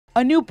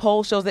A new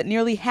poll shows that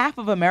nearly half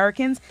of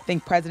Americans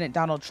think President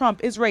Donald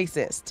Trump is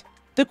racist.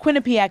 The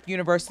Quinnipiac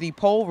University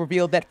poll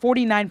revealed that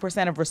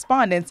 49% of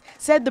respondents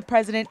said the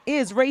president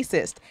is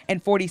racist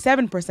and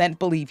 47%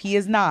 believe he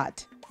is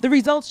not. The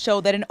results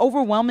show that an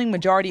overwhelming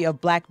majority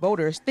of black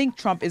voters think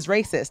Trump is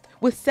racist,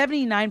 with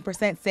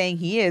 79% saying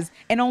he is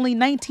and only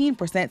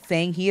 19%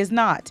 saying he is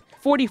not.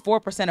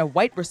 44% of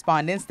white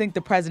respondents think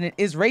the president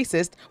is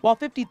racist, while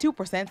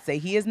 52% say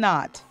he is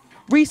not.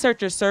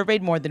 Researchers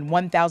surveyed more than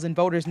 1,000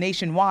 voters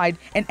nationwide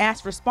and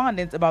asked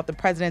respondents about the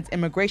president's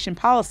immigration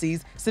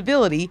policies,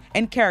 civility,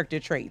 and character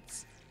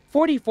traits.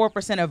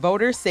 44% of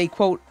voters say,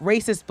 quote,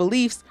 racist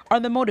beliefs are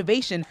the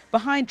motivation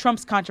behind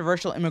Trump's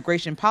controversial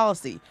immigration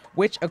policy,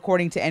 which,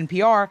 according to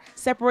NPR,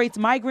 separates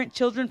migrant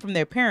children from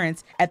their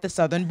parents at the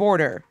southern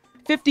border.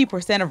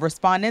 50% of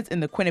respondents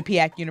in the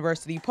Quinnipiac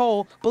University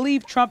poll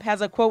believe Trump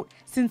has a, quote,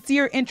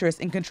 sincere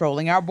interest in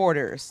controlling our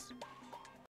borders.